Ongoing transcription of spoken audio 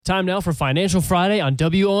Time now for Financial Friday on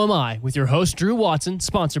WOMI with your host, Drew Watson,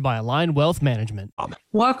 sponsored by Aligned Wealth Management.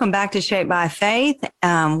 Welcome back to Shaped by Faith.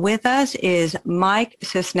 With us is Mike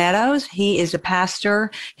Cisneros. He is a pastor,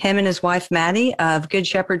 him and his wife, Maddie, of Good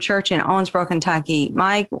Shepherd Church in Owensboro, Kentucky.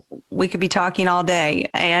 Mike, we could be talking all day,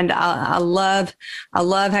 and I love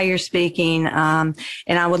how you're speaking, and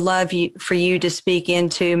I would love for you to speak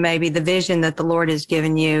into maybe the vision that the Lord has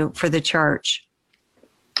given you for the church.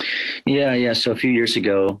 Yeah. So a few years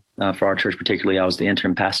ago, for our church particularly, I was the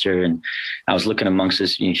interim pastor, and I was looking amongst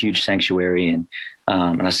this huge sanctuary, and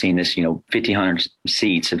I seen this 1,500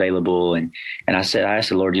 seats available, and I asked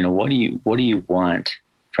the Lord, what do you want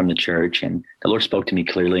from the church? And the Lord spoke to me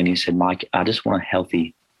clearly, and He said, Mike, I just want a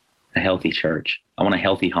healthy church. I want a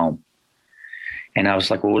healthy home. And I was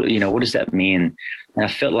like, well, what does that mean? And I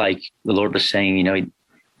felt like the Lord was saying,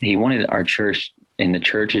 He wanted our church and the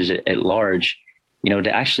churches at large,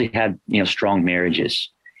 to actually have, strong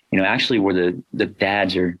marriages, actually where the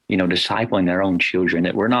dads are, discipling their own children,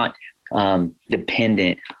 that we're not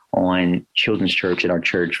dependent on children's church at our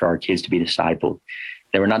church for our kids to be discipled,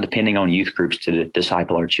 that we're not depending on youth groups to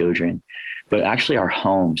disciple our children, but actually our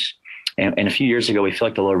homes. And a few years ago, we feel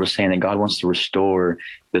like the Lord was saying that God wants to restore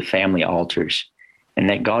the family altars, and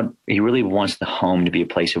that He really wants the home to be a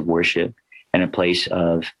place of worship and a place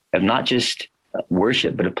of not just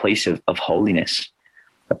worship, but a place of holiness,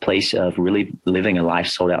 a place of really living a life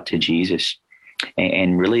sold out to Jesus.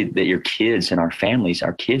 And really that your kids and our families,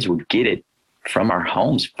 our kids would get it from our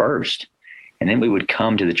homes first. And then we would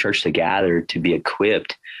come to the church to gather, to be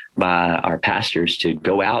equipped by our pastors to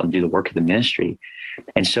go out and do the work of the ministry.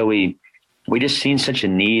 And so we just seen such a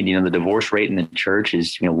need. The divorce rate in the church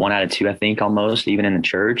is 1 out of 2, I think, almost, even in the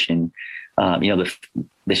church. And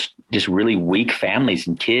this just really weak families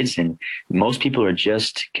and kids, and most people are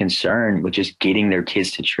just concerned with just getting their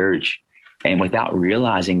kids to church, and without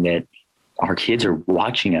realizing that our kids are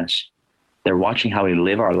watching us. They're watching how we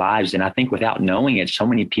live our lives. And I think without knowing it, so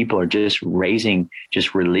many people are just raising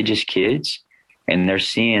just religious kids, and they're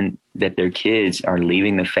seeing that their kids are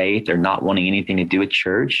leaving the faith. They're not wanting anything to do with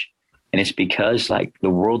church. And it's because the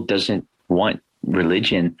world doesn't want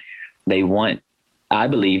religion. I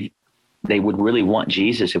believe they would really want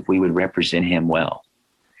Jesus if we would represent Him well.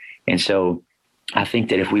 And so I think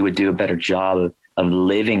that if we would do a better job of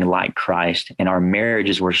living like Christ, and our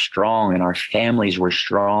marriages were strong, and our families were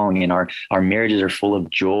strong, and our marriages are full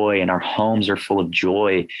of joy, and our homes are full of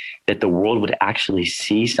joy, that the world would actually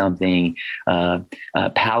see something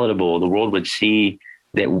palatable. The world would see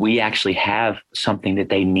that we actually have something that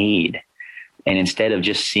they need. And instead of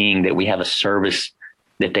just seeing that we have a service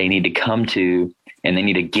that they need to come to, and they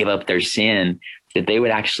need to give up their sin, that they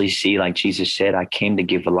would actually see, like Jesus said, I came to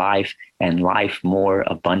give life, and life more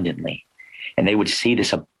abundantly. And they would see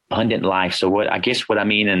this abundant life. So what I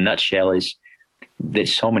mean in a nutshell is that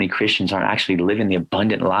so many Christians aren't actually living the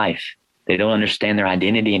abundant life. They don't understand their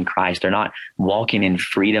identity in Christ. They're not walking in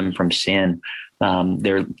freedom from sin.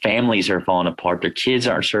 Their families are falling apart. Their kids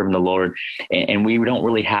aren't serving the Lord. And we don't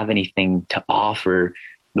really have anything to offer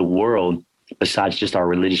the world besides just our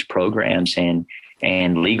religious programs and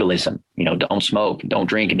legalism. Don't smoke, don't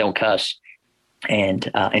drink, and don't cuss.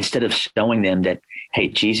 And instead of showing them that, hey,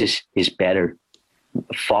 Jesus is better,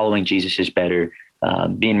 following Jesus is better,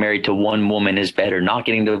 being married to one woman is better, not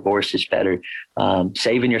getting divorced is better,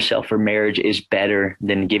 saving yourself for marriage is better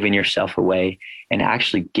than giving yourself away, and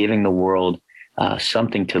actually giving the world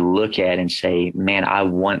something to look at and say, man, I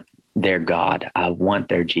want their God. I want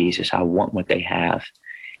their Jesus. I want what they have.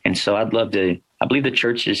 And so I believe the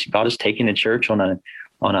church God is taking the church on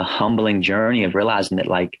a humbling journey of realizing that,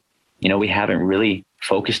 we haven't really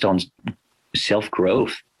focused on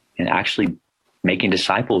self-growth and actually making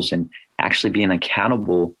disciples and actually being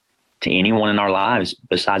accountable to anyone in our lives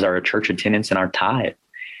besides our church attendance and our tithe.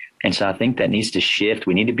 And so I think that needs to shift.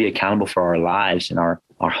 We need to be accountable for our lives and our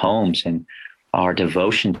homes and our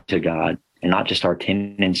devotion to God, and not just our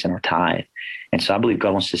attendance and our tithe. And so I believe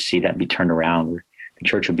God wants to see that be turned around, where the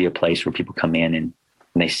church will be a place where people come in and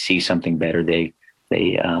they see something better. They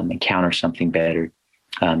encounter something better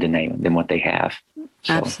than what they have.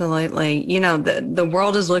 So. Absolutely. The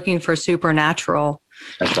world is looking for supernatural.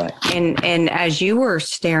 That's right. And as you were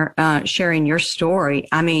sharing your story,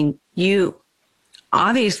 you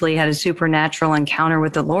obviously had a supernatural encounter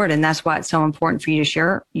with the Lord. And that's why it's so important for you to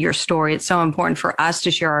share your story. It's so important for us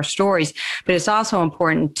to share our stories, but it's also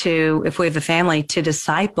important to, if we have a family, to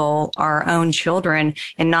disciple our own children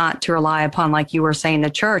and not to rely upon, like you were saying, the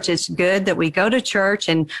church. It's good that we go to church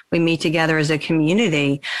and we meet together as a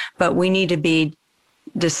community, but we need to be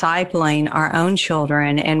discipling our own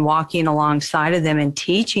children and walking alongside of them and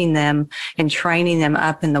teaching them and training them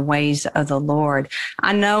up in the ways of the Lord.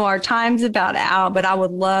 I know our time's about out, but I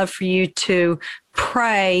would love for you to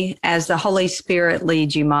pray as the Holy Spirit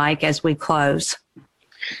leads you, Mike, as we close.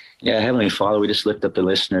 Yeah, Heavenly Father, we just lift up the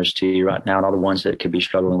listeners to you right now and all the ones that could be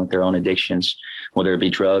struggling with their own addictions, whether it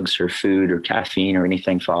be drugs or food or caffeine or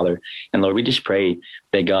anything, Father. And Lord, we just pray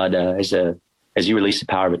that God, as you release the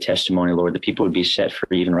power of a testimony, Lord, that people would be set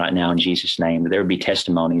free even right now in Jesus' name, that there would be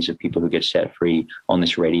testimonies of people who get set free on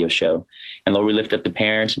this radio show. And Lord, we lift up the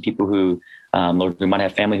parents and people who, Lord, we might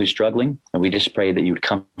have family who's struggling. And we just pray that you would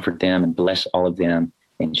comfort them and bless all of them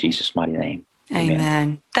in Jesus' mighty name.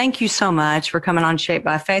 Amen. Thank you so much for coming on Shaped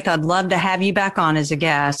by Faith. I'd love to have you back on as a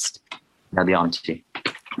guest. I'll be on to you.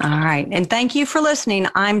 All right. And thank you for listening.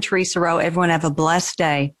 I'm Teresa Rowe. Everyone have a blessed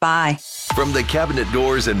day. Bye. From the Cabinet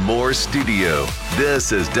Doors and More studio,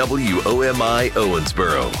 this is WOMI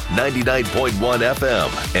Owensboro, 99.1 FM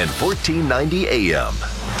and 1490 AM.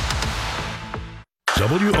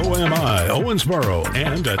 WOMI Owensboro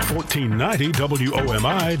and at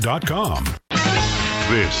 1490WOMI.com.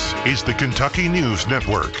 This is the Kentucky News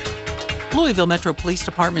Network. Louisville Metro Police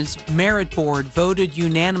Department's Merit Board voted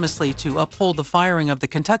unanimously to uphold the firing of the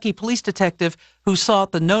Kentucky police detective who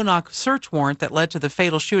sought the no-knock search warrant that led to the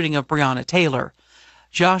fatal shooting of Breonna Taylor.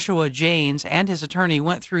 Joshua Janes and his attorney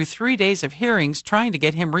went through 3 days of hearings trying to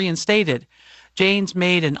get him reinstated. Janes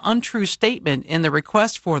made an untrue statement in the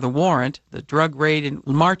request for the warrant. The drug raid in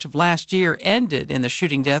March of last year ended in the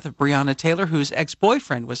shooting death of Breonna Taylor, whose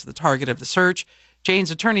ex-boyfriend was the target of the search.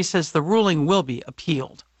 Jane's attorney says the ruling will be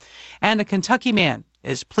appealed. And a Kentucky man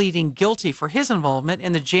is pleading guilty for his involvement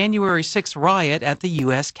in the January 6th riot at the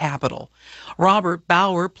U.S. Capitol. Robert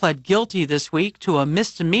Bauer pled guilty this week to a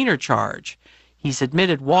misdemeanor charge. He's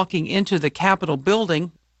admitted walking into the Capitol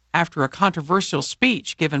building after a controversial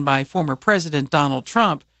speech given by former President Donald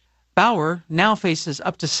Trump. Bauer now faces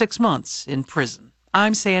up to 6 months in prison.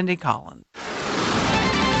 I'm Sandy Collins.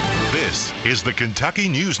 This is the Kentucky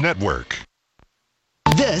News Network.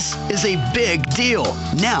 This is a big deal.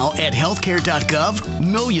 Now at healthcare.gov,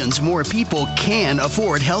 millions more people can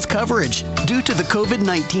afford health coverage. Due to the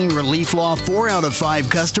COVID-19 relief law, 4 out of 5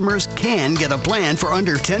 customers can get a plan for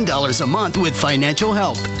under $10 a month with financial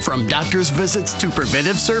help. From doctor's visits to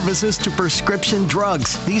preventive services to prescription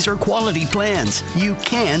drugs, these are quality plans. You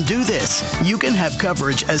can do this. You can have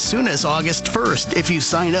coverage as soon as August 1st if you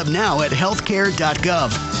sign up now at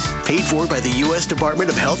healthcare.gov. Paid for by the U.S. Department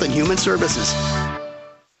of Health and Human Services.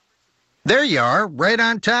 There you are, right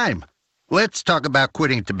on time. Let's talk about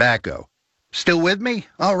quitting tobacco. Still with me?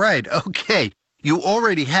 All right, okay. You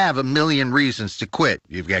already have a million reasons to quit.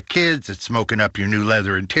 You've got kids, it's smoking up your new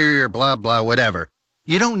leather interior, blah, blah, whatever.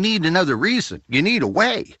 You don't need another reason. You need a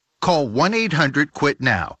way. Call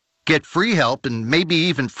 1-800-QUIT-NOW. Get free help and maybe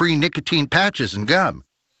even free nicotine patches and gum.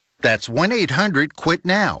 That's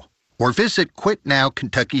 1-800-QUIT-NOW. Or visit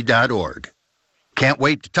quitnowkentucky.org. Can't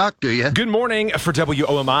wait to talk to you. Good morning for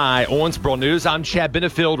WOMI Owensboro News. I'm Chad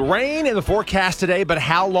Benefield. Rain in the forecast today, but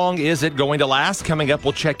how long is it going to last? Coming up,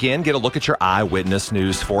 we'll check in, get a look at your eyewitness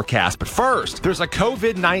news forecast. But first, there's a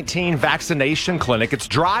COVID-19 vaccination clinic. It's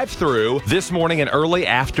drive-through this morning and early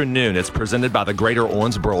afternoon. It's presented by the Greater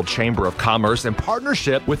Owensboro Chamber of Commerce in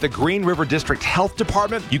partnership with the Green River District Health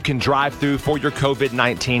Department. You can drive through for your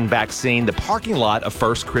COVID-19 vaccine. The parking lot of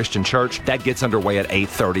First Christian Church, that gets underway at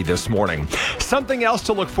 8:30 this morning. Something else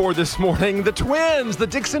to look for this morning, the twins, the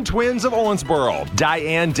Dixon twins of Owensboro.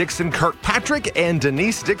 Diane Dixon Kirkpatrick and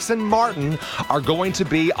Denise Dixon Martin are going to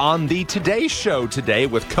be on the Today Show today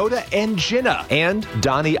with Coda and Jenna and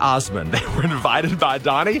Donnie Osmond. They were invited by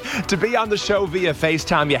Donnie to be on the show via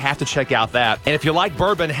FaceTime. You have to check out that. And if you like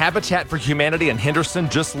bourbon, Habitat for Humanity in Henderson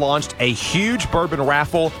just launched a huge bourbon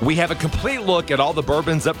raffle. We have a complete look at all the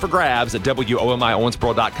bourbons up for grabs at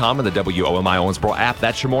WOMIOwensboro.com and the WOMI Owensboro app.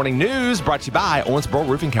 That's your morning news brought to you by Owensboro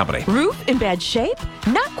Roofing Company. Roof in bad shape?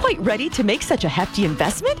 Not quite ready to make such a hefty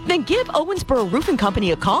investment? Then give Owensboro Roofing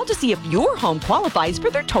Company a call to see if your home qualifies for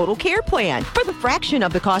their Total Care Plan. For the fraction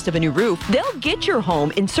of the cost of a new roof, they'll get your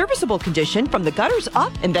home in serviceable condition from the gutters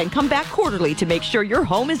up and then come back quarterly to make sure your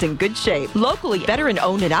home is in good shape. Locally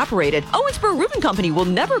veteran-owned and operated, Owensboro Roofing Company will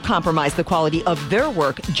never compromise the quality of their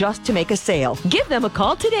work just to make a sale. Give them a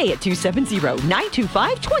call today at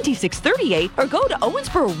 270-925-2638 or go to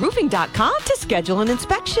owensbororoofing.com to schedule an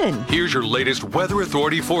inspection. Here's your latest Weather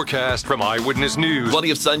Authority forecast from Eyewitness News.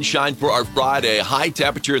 Plenty of sunshine for our Friday. High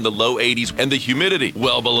temperature in the low 80s and the humidity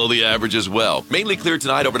well below the average as well. Mainly clear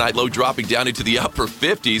tonight, overnight low dropping down into the upper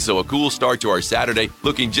 50s, so a cool start to our Saturday.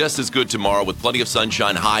 Looking just as good tomorrow with plenty of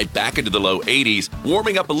sunshine, high back into the low 80s.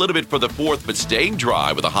 Warming up a little bit for the 4th, but staying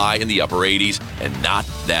dry with a high in the upper 80s and not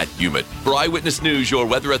that humid. For Eyewitness News, your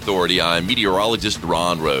Weather Authority, I'm meteorologist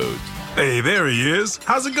Ron Rhodes. Hey, there he is.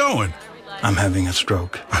 How's it going? I'm having a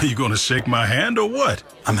stroke. Are you going to shake my hand or what?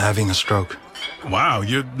 I'm having a stroke. Wow,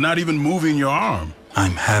 you're not even moving your arm.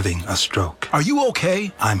 I'm having a stroke. Are you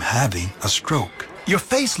okay? I'm having a stroke. Your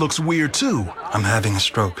face looks weird, too. I'm having a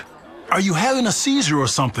stroke. Are you having a seizure or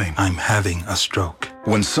something? I'm having a stroke.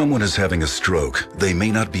 When someone is having a stroke, they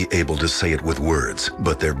may not be able to say it with words,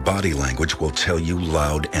 but their body language will tell you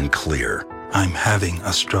loud and clear. I'm having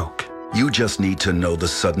a stroke. You just need to know the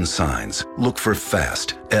sudden signs. Look for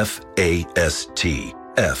FAST, F-A-S-T.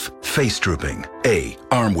 F, face drooping. A,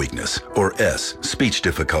 arm weakness. Or S, speech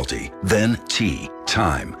difficulty. Then T,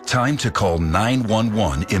 time. Time to call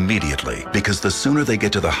 911 immediately, because the sooner they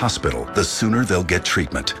get to the hospital, the sooner they'll get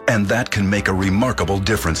treatment. And that can make a remarkable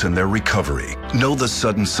difference in their recovery. Know the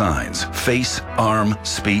sudden signs. Face, arm,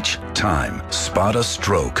 speech, time. Spot a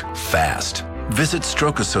stroke fast. Visit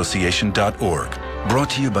strokeassociation.org.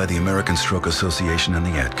 Brought to you by the American Stroke Association and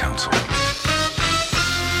the Ad Council.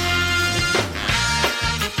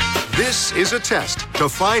 This is a test to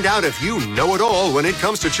find out if you know it all when it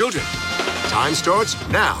comes to children. Time starts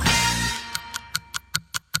now.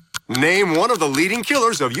 Name one of the leading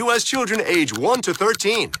killers of U.S. children age 1 to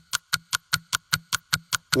 13.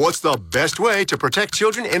 What's the best way to protect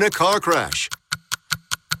children in a car crash?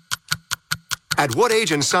 At what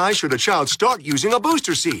age and size should a child start using a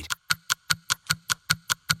booster seat?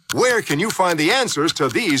 Where can you find the answers to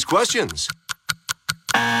these questions?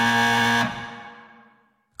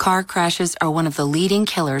 Car crashes are one of the leading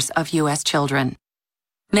killers of U.S. children.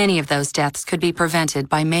 Many of those deaths could be prevented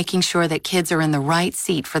by making sure that kids are in the right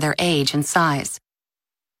seat for their age and size.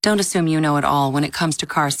 Don't assume you know it all when it comes to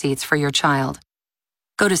car seats for your child.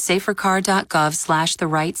 Go to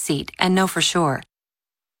safercar.gov/the-right-seat and know for sure.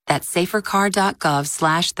 That's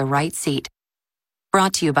safercar.gov/the-right-seat.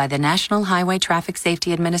 Brought to you by the National Highway Traffic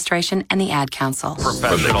Safety Administration and the Ad Council. From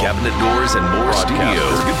the Cabinet Doors and More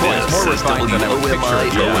Studios, this is WOMI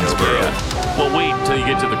Owensboro. Well, wait until you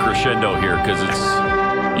get to the crescendo here, because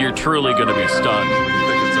you're truly going to be stunned. Oh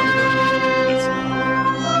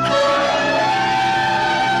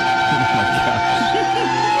my gosh.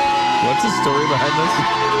 What's the story behind this?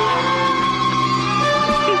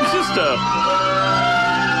 It's just the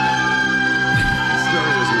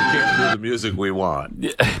music we want.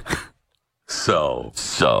 So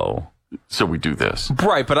we do this.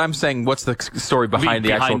 Right, but I'm saying, what's the story behind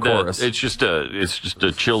the actual chorus? It's just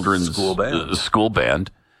a children's school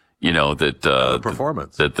band, you know, that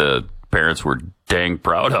performance that the parents were dang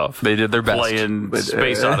proud of. They did their best. Playing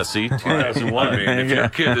Space Odyssey 2001. I mean, if your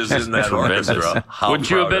kid is in that orchestra,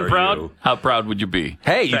 wouldn't you have been proud? How proud would you be?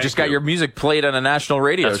 Hey, you just got your music played on a national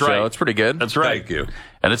radio show. Right. It's pretty good. That's right. Thank you.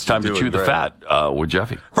 And it's time to chew the fat with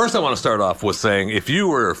Jeffy. First, I want to start off with saying, if you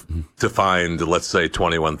were to find, let's say,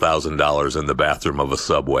 $21,000 in the bathroom of a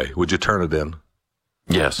Subway, would you turn it in?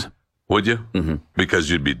 Yes. Would you? Mm-hmm. Because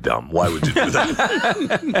you'd be dumb. Why would you do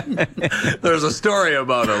that? There's a story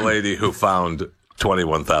about a lady who found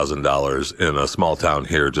 $21,000 in a small town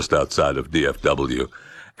here just outside of DFW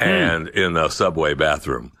and in a Subway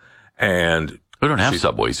bathroom. And we don't have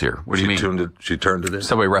Subways here. What do you mean? She turned it in.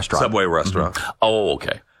 Subway restaurant. Mm-hmm. Oh,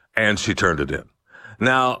 okay. And she turned it in.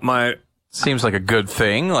 Now, seems like a good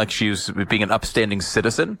thing, like she was being an upstanding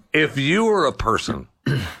citizen. If you were a person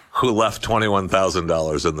who left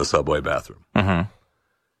 $21,000 in the Subway bathroom,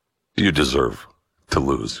 you deserve to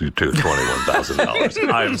lose your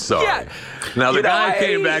 $21,000. I'm sorry. Yeah. Now, the guy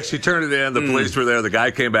came back. She turned it in. The police were there. The guy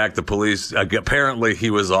came back. The police, apparently he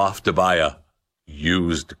was off to buy a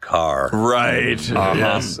used car. Right.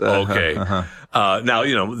 Yes. Okay. Now,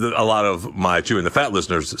 you know, a lot of my Chewing the Fat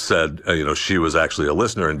listeners said, she was actually a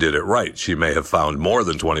listener and did it right. She may have found more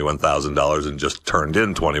than $21,000 and just turned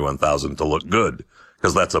in $21,000 to look good.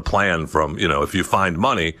 Because that's a plan from, if you find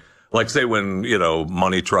money, like say when,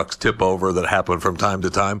 money trucks tip over that happen from time to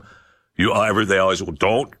time, they always,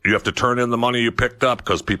 you have to turn in the money you picked up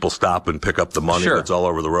because people stop and pick up the money that's all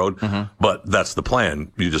over the road. Mm-hmm. But that's the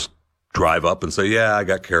plan. You just drive up and say, yeah, I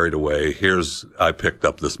got carried away. I picked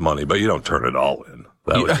up this money, but you don't turn it all in.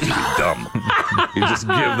 That would just be dumb. You just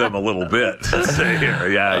give them a little bit. Say here,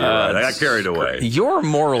 yeah, you're right. I got carried away. Your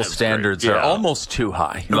moral standards are almost too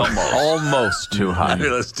high. Almost too high.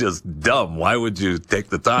 That's just dumb. Why would you take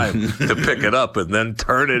the time to pick it up and then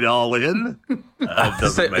turn it all in?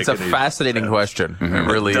 It's a fascinating question.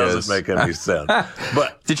 It really doesn't make any sense.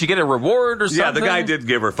 But did you get a reward or something? Yeah, the guy did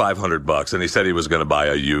give her $500, and he said he was going to buy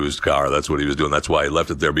a used car. That's what he was doing. That's why he left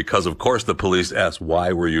it there. Because of course the police asked,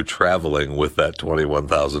 "Why were you traveling with that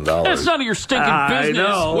 $21,000?" That's none of your stinking business. I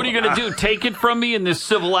know. What are you going to do? Take it from me in this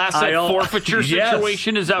civil asset forfeiture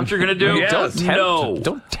situation? Is that what you're going to do? Yes. Don't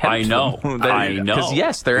tempt I know. them. I know. Because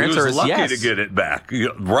yes, their answer is lucky yes. to get it back.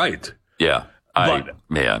 Right. Yeah.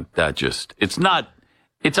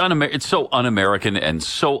 It's so un-American and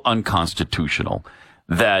so unconstitutional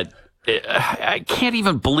that I can't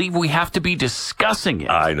even believe we have to be discussing it.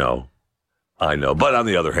 I know. But on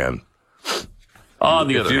the other hand,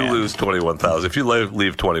 if you lose $21,000, if you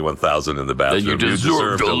leave $21,000 in the bathroom, then you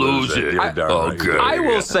deserve to lose it. I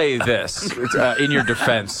will say this in your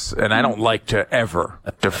defense, and I don't like to ever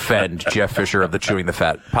defend Jeff Fisher of the Chewing the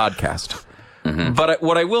Fat podcast. But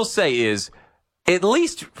what I will say is, at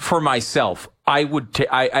least for myself, I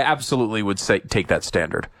absolutely would say take that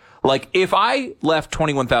standard. Like, if I left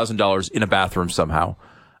 $21,000 in a bathroom somehow,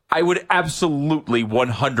 I would absolutely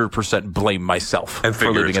 100% blame myself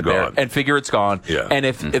for leaving it there and figure it's gone. Yeah. And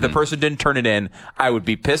if the person didn't turn it in, I would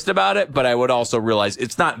be pissed about it, but I would also realize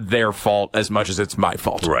it's not their fault as much as it's my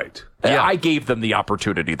fault. Right. Yeah. I gave them the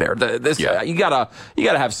opportunity there. You gotta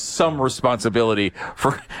have some responsibility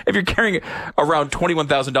for if you're carrying around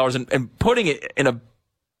 $21,000 and putting it in a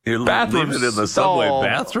bathroom. Leave it in the subway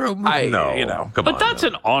bathroom? But that's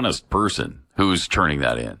an honest person who's turning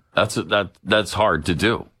that in. That's hard to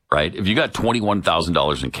do, right? If you got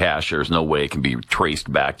 $21,000 in cash, there's no way it can be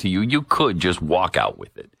traced back to you. You could just walk out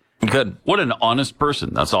with it. Good. What an honest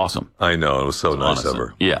person. That's awesome. I know. It was so nice of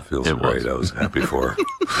her. Yeah. Feels great. I was happy for her.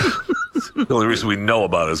 The only reason we know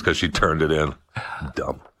about it is because she turned it in.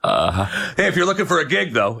 Dumb. Hey, if you're looking for a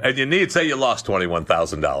gig, though, and you need, say you lost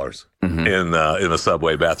 $21,000 in a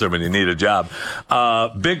subway bathroom and you need a job,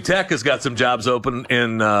 Big Tech has got some jobs open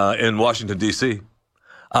in Washington, D.C.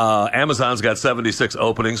 Amazon's got 76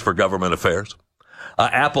 openings for government affairs.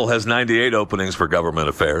 Apple has 98 openings for government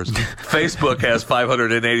affairs. Facebook has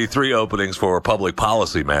 583 openings for public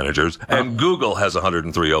policy managers, and Google has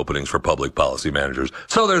 103 openings for public policy managers.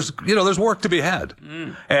 So there's work to be had.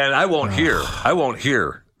 And I won't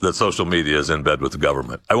hear that social media is in bed with the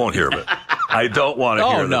government. I won't hear of it. I don't want to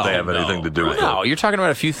hear that they have anything to do with it. No, you're talking about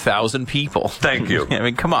a few thousand people. Thank you. I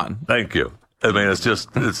mean, come on. Thank you. I mean, it's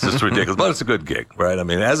just ridiculous, but it's a good gig, right? I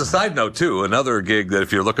mean, as a side note, too, another gig that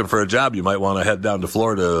if you're looking for a job, you might want to head down to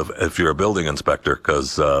Florida if you're a building inspector,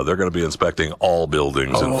 because they're going to be inspecting all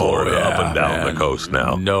buildings in Florida up and down the coast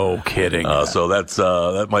now. No kidding. So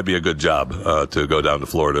that might be a good job to go down to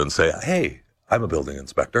Florida and say, hey, I'm a building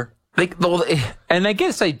inspector. And I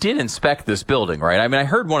guess I did inspect this building, right? I mean, I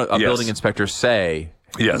heard a building inspector say,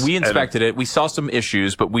 yes, we inspected it, we saw some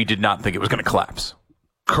issues, but we did not think it was going to collapse.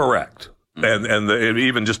 Correct. And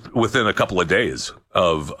even just within a couple of days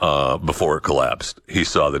of before it collapsed, he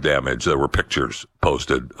saw the damage. There were pictures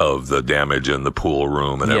posted of the damage in the pool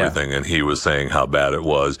room and everything, and he was saying how bad it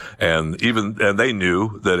was. And they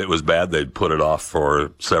knew that it was bad. They'd put it off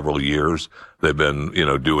for several years. They've been,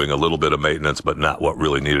 doing a little bit of maintenance, but not what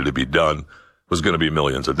really needed to be done. It was going to be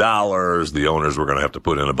millions of dollars. The owners were going to have to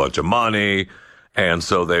put in a bunch of money, and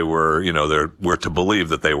so they were, we're to believe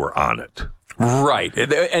that they were on it. Right.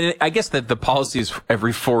 And I guess that the policy is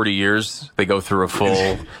every 40 years they go through a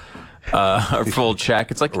full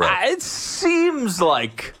check. It's like, it seems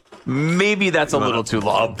like maybe that's a little too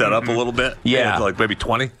long. Up that up a little bit? Yeah. Like maybe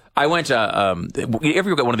 20? I went to, you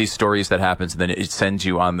get one of these stories that happens and then it sends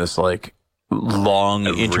you on this long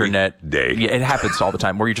internet day. Yeah, it happens all the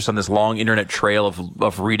time where you're just on this long internet trail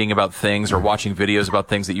of reading about things or watching videos about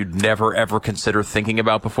things that you'd never ever consider thinking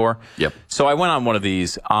about before. Yep. So I went on one of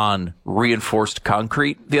these on reinforced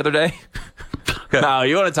concrete the other day. Now,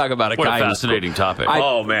 you want to talk about a fascinating topic.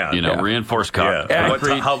 Reinforced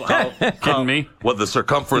concrete. How kidding me? What, the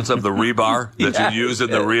circumference of the rebar that you use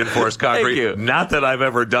in the reinforced concrete? Thank you. Not that I've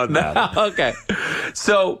ever done that. Okay.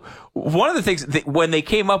 So one of the things, when they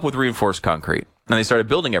came up with reinforced concrete and they started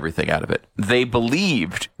building everything out of it, they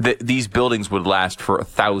believed that these buildings would last for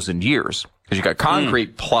 1,000 years. Because you got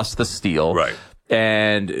concrete plus the steel. Right.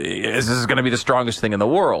 And this is going to be the strongest thing in the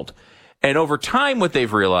world. And over time, what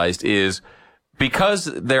they've realized is because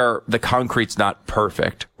the concrete's not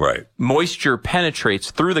perfect, right? Moisture penetrates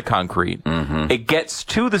through the concrete. It gets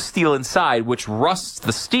to the steel inside, which rusts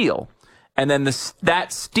the steel. and then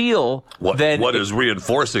that steel what is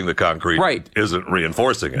reinforcing the concrete isn't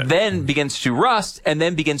reinforcing it. Then begins to rust and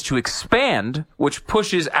then begins to expand, which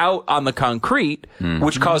pushes out on the concrete,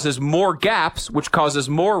 which causes more gaps, which causes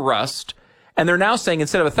more rust. And they're now saying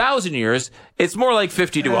instead of 1,000 years, it's more like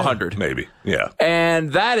 50 to 100. Maybe, yeah.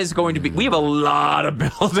 And that is going to be, we have a lot of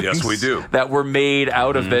buildings yes, we do. that were made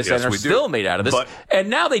out of this and are still made out of this. And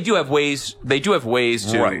now they do have ways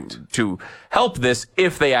to help this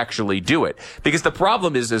if they actually do it. Because the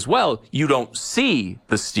problem is as well, you don't see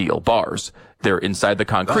the steel bars. They're inside the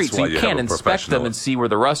concrete, so you can't inspect them and see where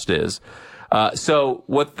the rust is. So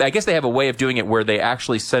I guess they have a way of doing it where they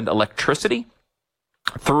actually send electricity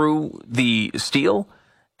through the steel,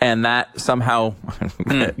 and that somehow,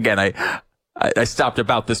 again, I stopped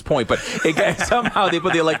about this point, but somehow they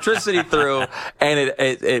put the electricity through, and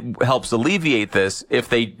it helps alleviate this if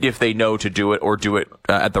they know to do it or do it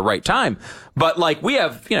at the right time. But like we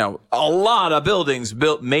have, a lot of buildings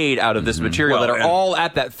made out of this material that are all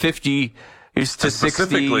at that 50 to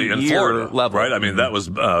 60 in year Florida, level, right? I mean, that was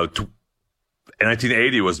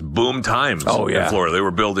 1980 was boom times in Florida. They were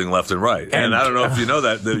building left and right. And I don't know if you know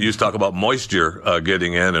that you used to talk about moisture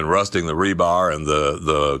getting in and rusting the rebar and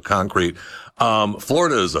the concrete.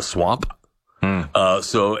 Florida is a swamp,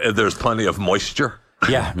 so there's plenty of moisture.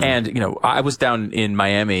 Yeah, and I was down in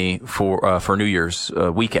Miami for New Year's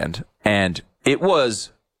weekend, and it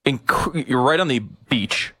was you're right on the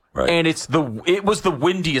beach. Right. And it was the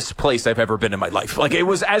windiest place I've ever been in my life. Like, it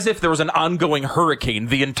was as if there was an ongoing hurricane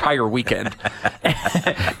the entire weekend.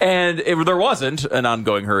 And there wasn't an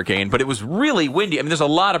ongoing hurricane, but it was really windy. I mean, there's a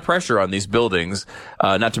lot of pressure on these buildings,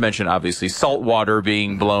 not to mention, obviously, salt water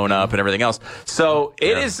being blown up and everything else. So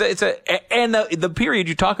and the period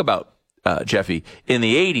you talk about, Jeffy, in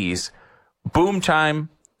the 80s, boom time,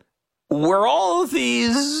 were all of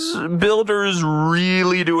these builders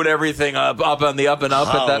really doing everything up on the up and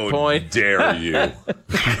up at that point? How dare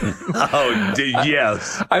you?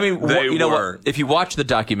 Yes. I mean, you know what? If you watch the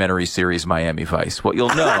documentary series Miami Vice, what you'll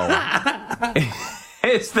know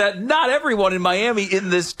is that not everyone in Miami in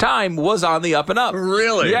this time was on the up and up.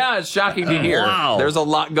 Really? Yeah, it's shocking to hear. Wow. There's a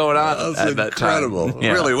lot going on at that incredible. time.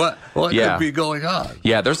 Yeah. Really? What could be going on?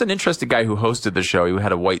 Yeah, there's an interesting guy who hosted the show. He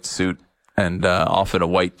had a white suit and often a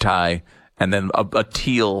white tie, and then a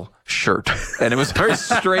teal shirt. And it was a very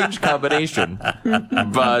strange combination.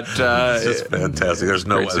 But it's just fantastic. There's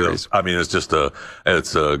no way. I mean, it's just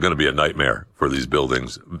it's going to be a nightmare for these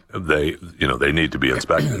buildings. They need to be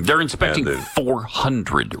inspected. They're inspecting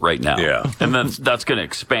 400 right now. Yeah. And that's going to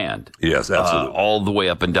expand. Yes, absolutely. All the way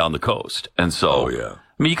up and down the coast. And so, I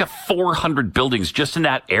mean, you got 400 buildings just in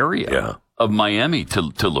that area of Miami to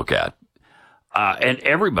look at. And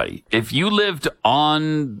everybody, if you lived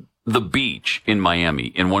on the beach in Miami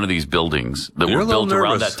in one of these buildings that were built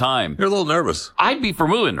around that time, you're a little nervous. I'd be for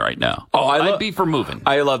moving right now. I'd be for moving.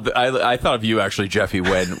 I thought of you actually, Jeffy,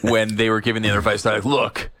 when they were giving the advice. They're like,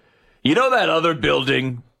 look, you know that other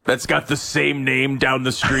building that's got the same name down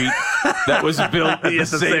the street that was built at the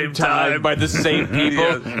same time by the same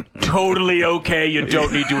people? Yeah. Totally okay. You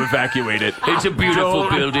don't need to evacuate it. It's a beautiful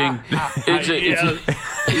building.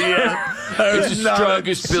 It's the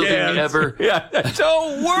strongest building ever. Yeah.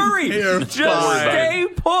 Don't worry. Just stay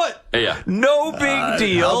put. Yeah. No big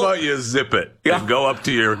deal. How about you zip it and go up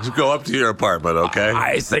to your apartment, okay?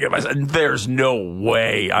 I was thinking to myself, there's no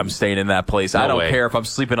way I'm staying in that place. I don't care if I'm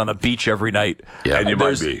sleeping on the beach every night. Yeah, and you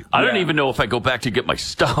might be. I don't even know if I go back to get my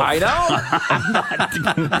stuff. I know.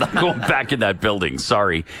 I'm not going back in that building.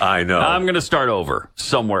 Sorry. I know. I'm going to start over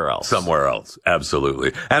somewhere else. Somewhere else.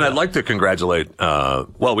 Absolutely. And I'd like to congratulate,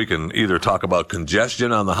 we can either talk about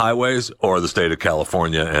congestion on the highways or the state of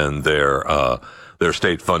California and their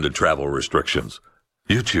state-funded travel restrictions.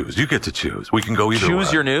 You choose. You get to choose. We can go either way.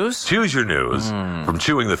 Choose your news? Choose your news. From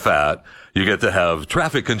chewing the fat, you get to have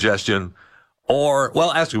traffic congestion.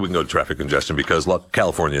 Actually, we can go to traffic congestion because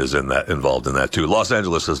California is involved in that too. Los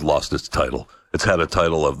Angeles has lost its title. It's had a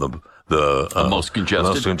title of the most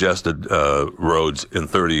congested roads in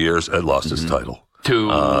 30 years. It lost its title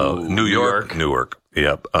to New York.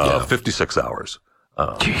 Yep. 56 hours.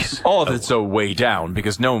 Jeez. All of it's so way down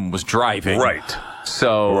because no one was driving. Right.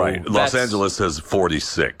 So Los Angeles has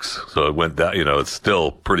 46. So it went down. It's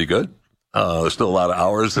still pretty good. There's still a lot of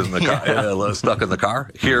hours in the car, stuck in the car.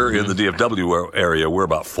 Here in the DFW area, we're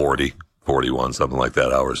about 40, 41, something like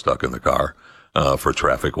that, hours stuck in the car for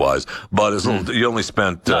traffic-wise. But you only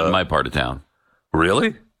spent... Not in my part of town.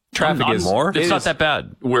 Really? Traffic is more? It's not that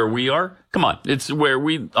bad. Where we are? Come on. It's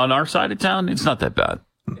on our side of town, it's not that bad.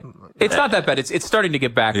 It's not that bad. It's starting to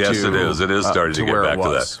get back to... Yes, it is. It is starting to get back to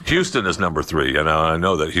that. Houston is number 3, and I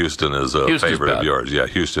know that Houston is a favorite of yours. Yeah,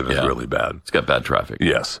 Houston is really bad. It's got bad traffic.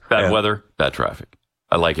 Yes. Bad weather, bad traffic.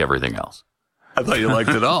 I like everything else. I thought you liked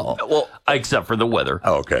it all. Well, except for the weather.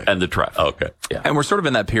 Oh, okay. And the traffic. Okay. Yeah. And we're sort of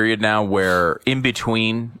in that period now where in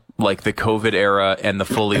between like the COVID era and the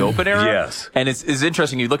fully open era. Yes. And it's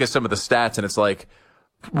interesting. You look at some of the stats and it's like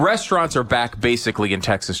restaurants are back basically in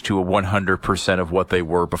Texas to a 100% of what they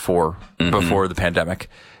were before the pandemic.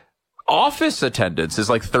 Office attendance is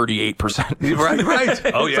like 38%. Right.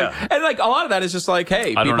 Oh, yeah. And like a lot of that is just like,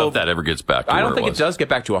 hey, I don't know if that ever gets back to I don't where think it was. it does get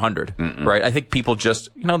back to 100, right? I think people just,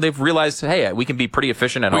 they've realized, hey, we can be pretty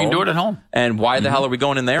efficient at home. We can do it at home. And why the hell are we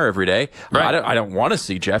going in there every day? Right. I don't want to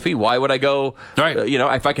see Jeffy. Why would I go? Right.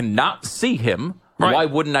 If I can not see him, why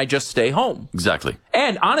wouldn't I just stay home? Exactly.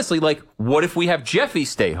 And honestly, like, what if we have Jeffy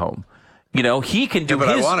stay home? He can do his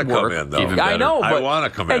work. I want to come in, though. I know, but I want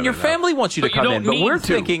to come in. And your family wants you to come in, but we're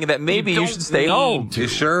thinking that maybe you should stay home. You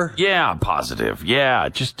sure? Yeah, positive. Yeah,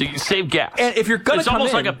 just to save gas. And if you're going to come in...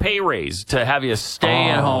 It's almost like a pay raise to have you stay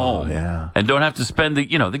at home. Yeah. And don't have to spend the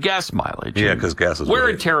gas mileage. Yeah, because gas is... Wear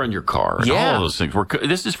and tear on your car. And Yeah. all those things.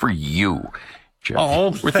 This is for you, Jeff.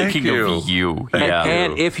 Oh, we're thinking of you.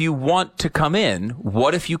 And if you want to come in,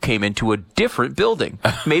 what if you came into a different building?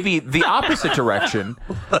 Maybe the opposite direction.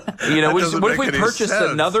 What if we purchased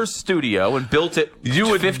another studio and built it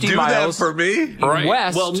 50 miles that for me?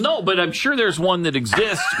 west? Well, no, but I'm sure there's one that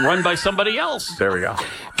exists run by somebody else. There we go.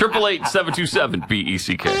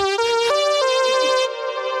 888-727-BECK.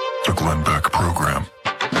 The Glenn Beck Program.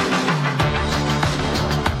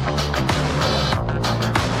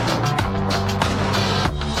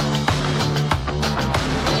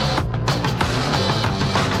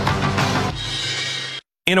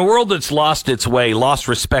 In a world that's lost its way, lost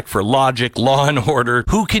respect for logic, law and order,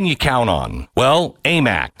 who can you count on? Well,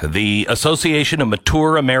 AMAC, the Association of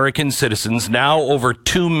Mature American Citizens, now over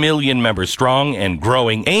 2 million members strong and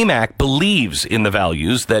growing. AMAC believes in the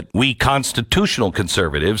values that we constitutional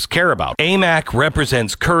conservatives care about. AMAC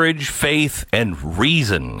represents courage, faith, and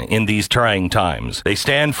reason in these trying times. They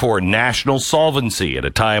stand for national solvency at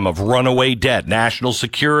a time of runaway debt, national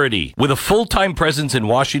security. With a full-time presence in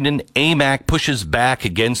Washington, AMAC pushes back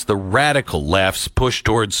against the radical left's push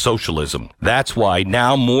towards socialism. That's why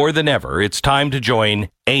now more than ever, it's time to join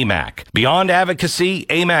AMAC. Beyond advocacy,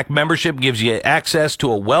 AMAC membership gives you access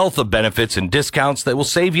to a wealth of benefits and discounts that will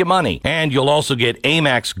save you money. And you'll also get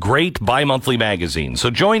AMAC's great bi-monthly magazine.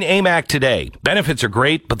 So join AMAC today. Benefits are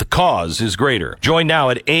great, but the cause is greater. Join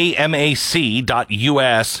now at amac.us/Beck.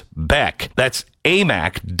 That's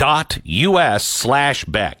amac.us/Beck.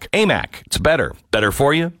 AMAC. It's better. Better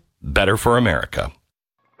for you. Better for America.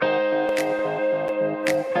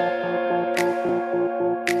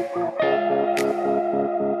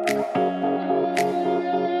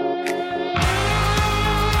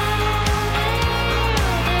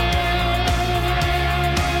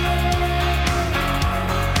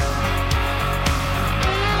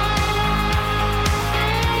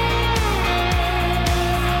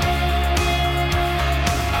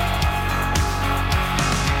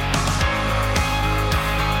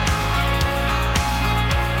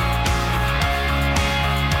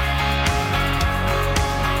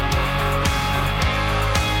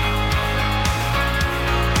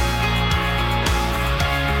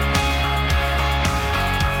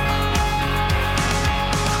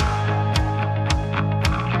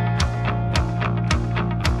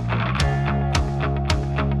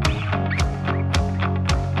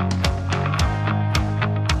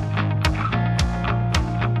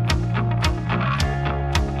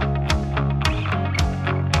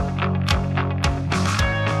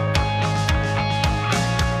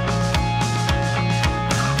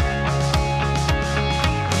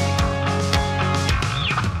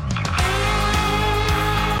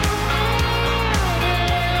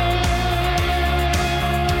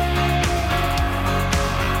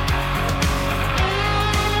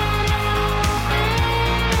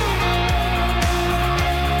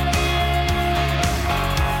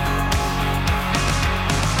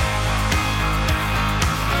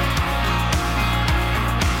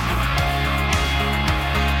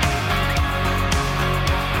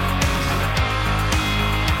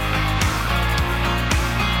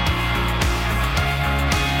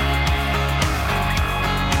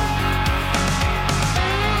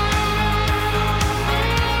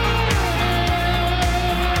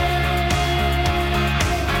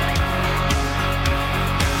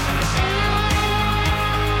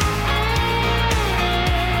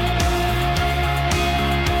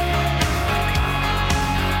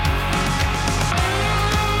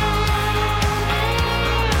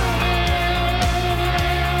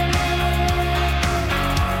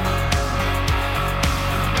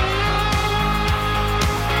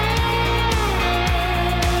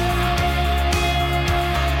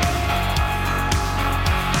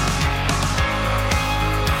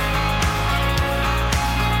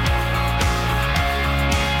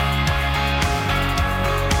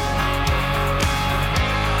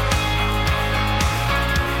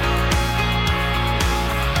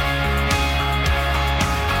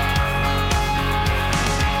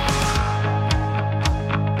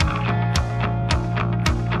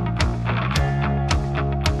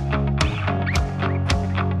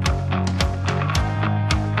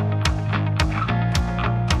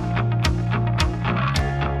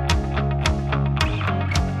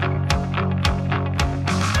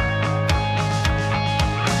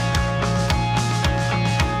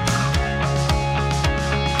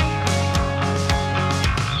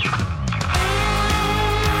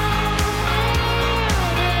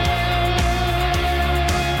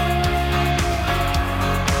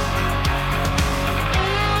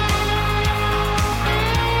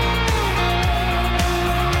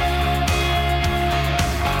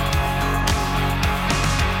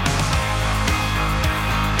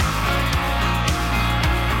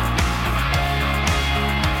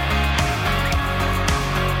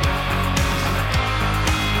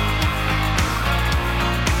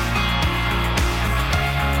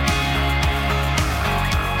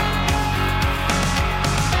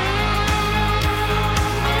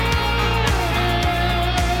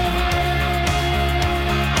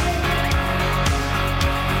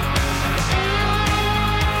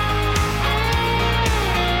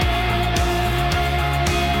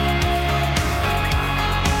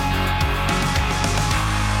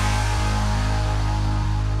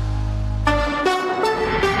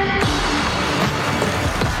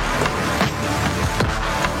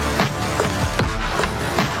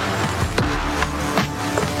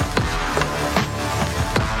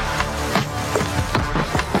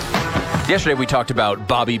 Yesterday we talked about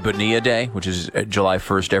Bobby Bonilla Day, which is July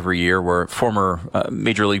 1st every year, where former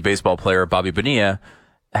Major League Baseball player Bobby Bonilla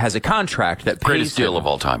has a contract that pays greatest deal of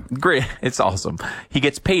all time. Great. It's awesome. He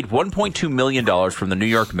gets paid $1.2 million from the New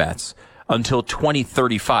York Mets until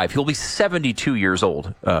 2035. He'll be 72 years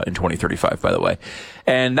old in 2035, by the way.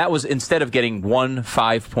 And that was instead of getting one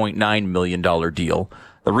 $5.9 million deal.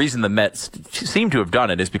 The reason the Mets seem to have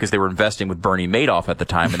done it is because they were investing with Bernie Madoff at the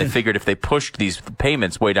time, and they figured if they pushed these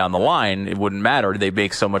payments way down the line, it wouldn't matter. They'd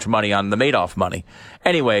make so much money on the Madoff money.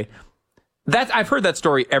 Anyway, I've heard that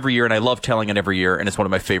story every year, and I love telling it every year, and it's one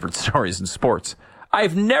of my favorite stories in sports.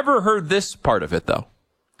 I've never heard this part of it, though.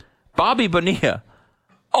 Bobby Bonilla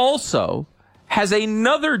also has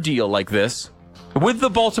another deal like this with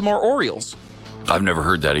the Baltimore Orioles. I've never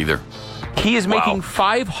heard that either. He is making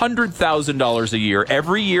 $500,000 a year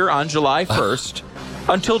every year on July 1st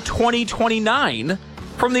until 2029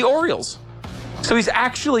 from the Orioles. So he's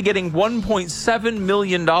actually getting $1.7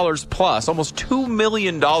 million plus, almost $2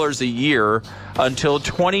 million a year until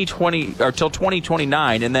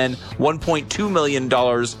 2029, and then $1.2 million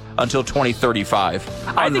until 2035.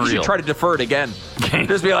 I think he should try to defer it again.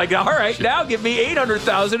 Just be like, all right, now give me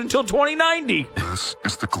 $800,000 until 2090. This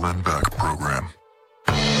is the Glenn Beck Program.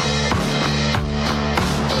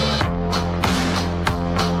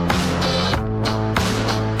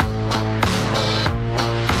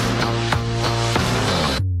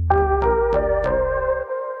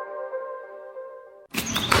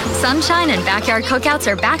 Sunshine and backyard cookouts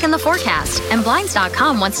are back in the forecast, and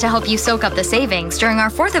Blinds.com wants to help you soak up the savings during our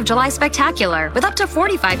 4th of July Spectacular with up to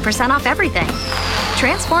 45% off everything.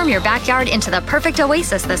 Transform your backyard into the perfect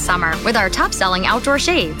oasis this summer with our top-selling outdoor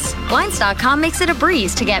shades. Blinds.com makes it a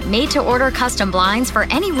breeze to get made-to-order custom blinds for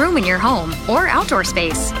any room in your home or outdoor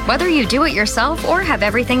space. Whether you do it yourself or have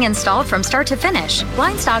everything installed from start to finish,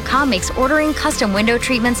 Blinds.com makes ordering custom window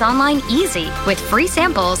treatments online easy with free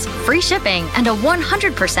samples, free shipping, and a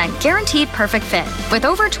 100% guaranteed perfect fit. With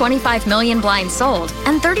over 25 million blinds sold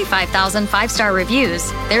and 35,000 5-star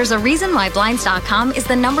reviews, there's a reason why Blinds.com is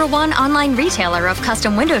the #1 online retailer of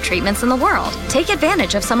custom window treatments in the world. Take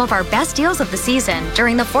advantage of some of our best deals of the season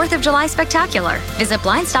during the 4th of July Spectacular. Visit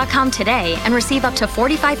Blinds.com today and receive up to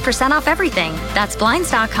 45% off everything. That's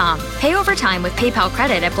Blinds.com. Pay over time with PayPal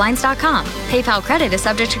credit at Blinds.com. PayPal credit is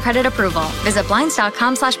subject to credit approval. Visit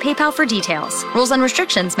Blinds.com/PayPal for details. Rules and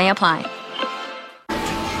restrictions may apply.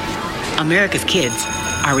 America's kids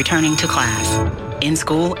are returning to class, in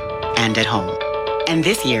school and at home. And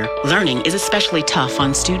this year, learning is especially tough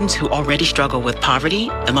on students who already struggle with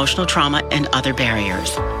poverty, emotional trauma, and other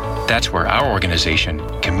barriers. That's where our organization,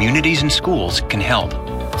 Communities in Schools, can help.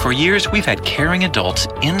 For years, we've had caring adults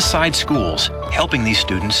inside schools, helping these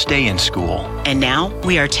students stay in school. And now,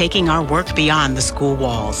 we are taking our work beyond the school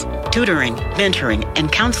walls, tutoring, mentoring,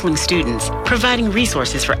 and counseling students, providing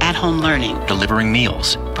resources for at-home learning, delivering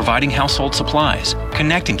meals, providing household supplies,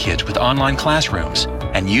 connecting kids with online classrooms,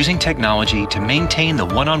 and using technology to maintain the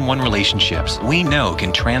one-on-one relationships we know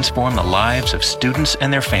can transform the lives of students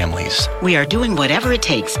and their families. We are doing whatever it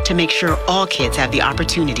takes to make sure all kids have the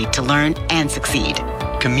opportunity to learn and succeed.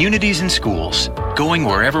 Communities in Schools, going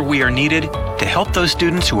wherever we are needed to help those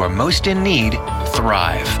students who are most in need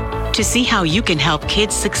thrive. To see how you can help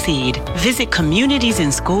kids succeed, visit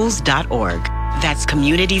communitiesinschools.org. That's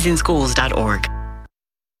communitiesinschools.org.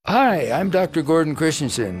 Hi, I'm Dr. Gordon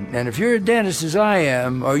Christensen, and if you're a dentist as I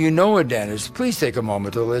am, or you know a dentist, please take a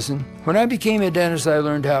moment to listen. When I became a dentist, I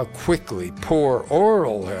learned how quickly poor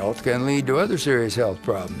oral health can lead to other serious health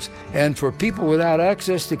problems. And for people without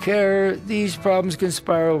access to care, these problems can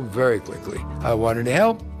spiral very quickly. I wanted to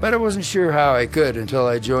help, but I wasn't sure how I could until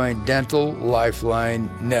I joined Dental Lifeline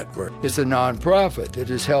Network. It's a nonprofit that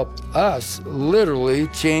has helped us literally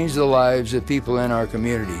change the lives of people in our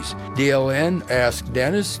communities. DLN asked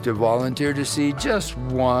dentists to volunteer to see just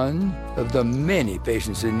one of the many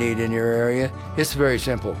patients in need in your area. It's very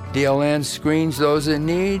simple. DLN screens those in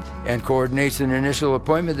need and coordinates an initial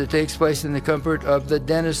appointment that takes place in the comfort of the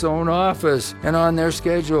dentist's own office and on their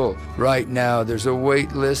schedule. Right now, there's a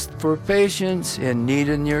wait list for patients in need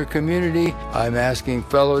in your community. I'm asking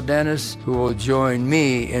fellow dentists who will join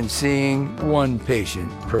me in seeing one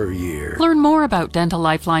patient per year. Learn more about Dental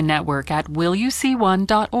Lifeline Network at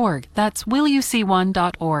willyouseeone.org. That's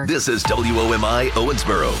willyouseeone.org. This is WOMI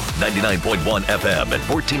Owensboro, 99.1 FM and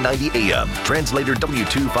 1490 AM. Translator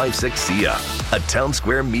W256CF, a Town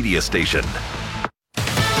Square media station.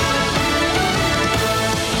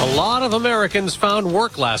 A lot of Americans found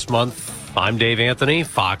work last month I'm Dave Anthony,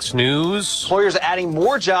 Fox News. Employers are adding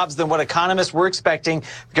more jobs than what economists were expecting.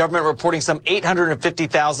 The government reporting some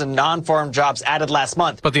 850,000 non-farm jobs added last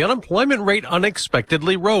month. But the unemployment rate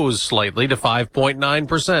unexpectedly rose slightly to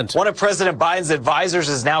 5.9%. One of President Biden's advisors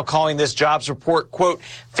is now calling this jobs report, quote,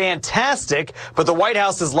 fantastic, but the White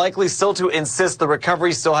House is likely still to insist the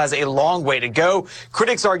recovery still has a long way to go.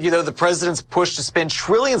 Critics argue, though, the president's push to spend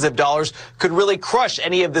trillions of dollars could really crush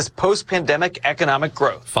any of this post-pandemic economic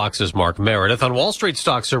growth. Fox's Mark Meredith. On Wall Street,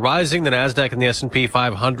 stocks are rising. The Nasdaq and the S&P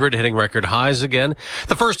 500 hitting record highs again.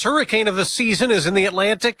 The first hurricane of the season is in the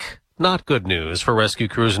Atlantic. Not good news for rescue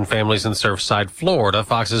crews and families in Surfside, Florida.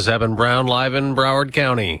 Fox's Evan Brown live in Broward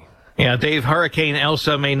County. Yeah, Dave, Hurricane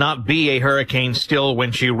Elsa may not be a hurricane still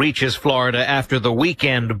when she reaches Florida after the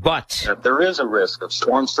weekend, but there is a risk of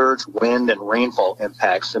storm surge, wind, and rainfall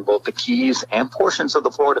impacts in both the Keys and portions of the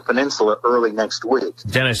Florida Peninsula early next week.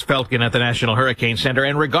 Dennis Feltgen at the National Hurricane Center,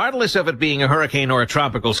 and regardless of it being a hurricane or a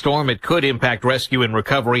tropical storm, it could impact rescue and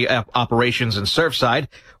recovery operations in Surfside,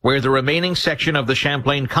 where the remaining section of the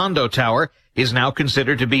Champlain condo tower is now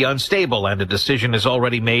considered to be unstable, and a decision is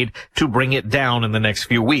already made to bring it down in the next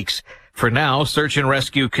few weeks. For now, search and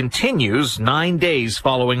rescue continues 9 days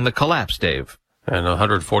following the collapse, Dave. And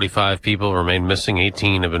 145 people remain missing.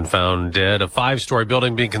 18 have been found dead. A 5-story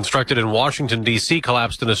building being constructed in Washington, D.C.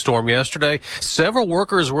 collapsed in a storm yesterday. Several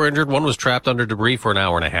workers were injured. One was trapped under debris for an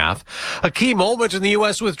hour and a half. A key moment in the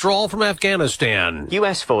U.S. withdrawal from Afghanistan.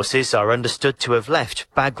 U.S. forces are understood to have left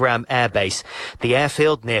Bagram Air Base. The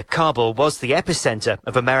airfield near Kabul was the epicenter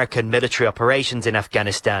of American military operations in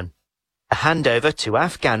Afghanistan. A handover to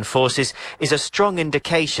Afghan forces is a strong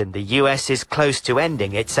indication the U.S. is close to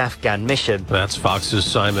ending its Afghan mission. That's Fox's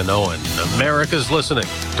Simon Owen. America's listening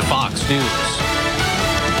to Fox News.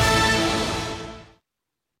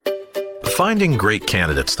 Finding great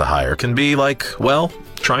candidates to hire can be like, well,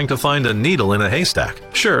 trying to find a needle in a haystack.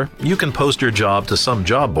 Sure, you can post your job to some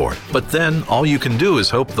job board, but then all you can do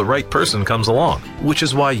is hope the right person comes along, which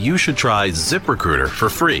is why you should try ZipRecruiter for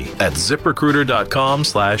free at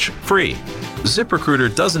ZipRecruiter.com/free.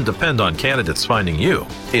 ZipRecruiter doesn't depend on candidates finding you.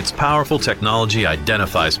 Its powerful technology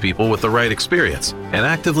identifies people with the right experience and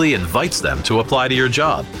actively invites them to apply to your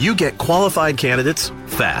job. You get qualified candidates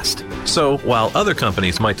fast. So while other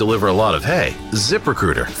companies might deliver a lot of hay,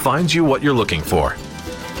 ZipRecruiter finds you what you're looking for.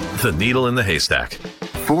 The needle in the haystack.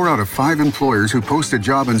 4 out of 5 employers who post a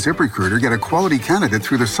job on ZipRecruiter get a quality candidate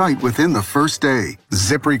through the site within the first day.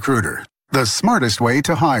 ZipRecruiter, the smartest way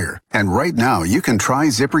to hire. And right now, you can try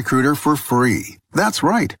ZipRecruiter for free. That's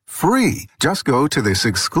right, free. Just go to this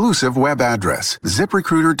exclusive web address,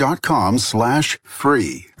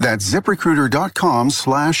 ZipRecruiter.com/free. That's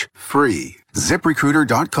ZipRecruiter.com/free.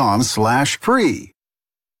 ZipRecruiter.com/free.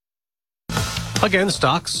 Again,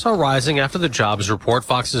 stocks are rising after the jobs report.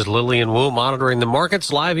 Fox's Lillian Wu monitoring the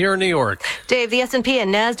markets live here in New York. Dave, the S&P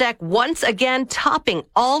and NASDAQ once again topping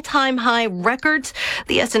all-time high records.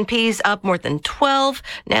 The S&P's up more than 12,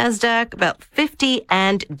 NASDAQ about 50,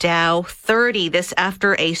 and Dow 30. This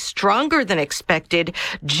after a stronger than expected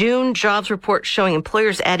June jobs report showing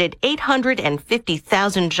employers added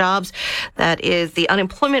 850,000 jobs. That is, the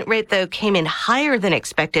unemployment rate, though, came in higher than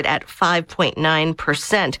expected at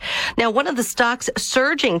 5.9%. Now, one of the stocks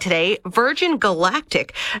surging today, Virgin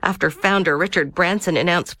Galactic, after founder Richard Branson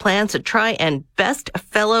announced plans to try and best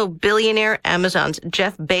fellow billionaire Amazon's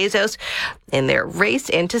Jeff Bezos in their race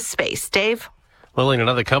into space. Dave? Lillian,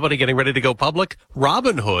 another company getting ready to go public,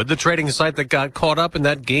 Robinhood, the trading site that got caught up in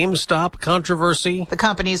that GameStop controversy. The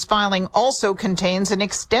company's filing also contains an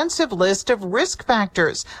extensive list of risk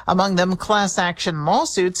factors, among them class action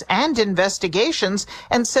lawsuits and investigations,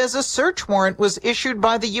 and says a search warrant was issued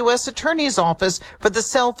by the U.S. Attorney's Office for the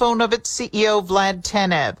cell phone of its CEO, Vlad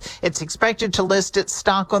Tenev. It's expected to list its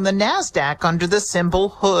stock on the NASDAQ under the symbol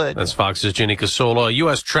HOOD. That's Fox's Ginny Casola. A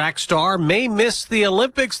U.S. track star may miss the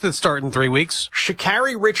Olympics that start in 3 weeks.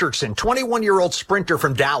 Sha'Carri Richardson, 21-year-old sprinter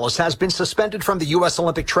from Dallas, has been suspended from the U.S.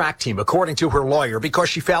 Olympic track team, according to her lawyer, because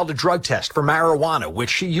she failed a drug test for marijuana, which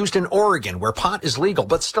she used in Oregon, where pot is legal,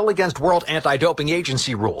 but still against World Anti-Doping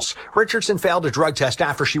Agency rules. Richardson failed a drug test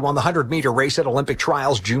after she won the 100-meter race at Olympic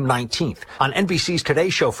trials June 19th. On NBC's Today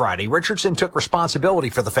Show Friday, Richardson took responsibility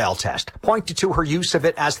for the failed test, pointed to her use of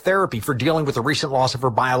it as therapy for dealing with the recent loss of her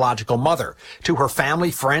biological mother. To her family,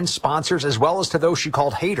 friends, sponsors, as well as to those she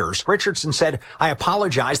called haters, Richardson said, "I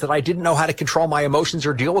apologize that I didn't know how to control my emotions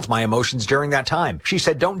or deal with my emotions during that time." She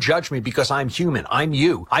said, "Don't judge me because I'm human. I'm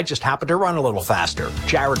you. I just happened to run a little faster."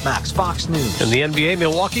 Jared Max, Fox News. In the NBA,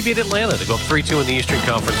 Milwaukee beat Atlanta to go 3-2 in the Eastern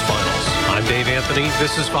Conference Finals. I'm Dave Anthony.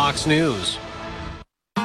 This is Fox News.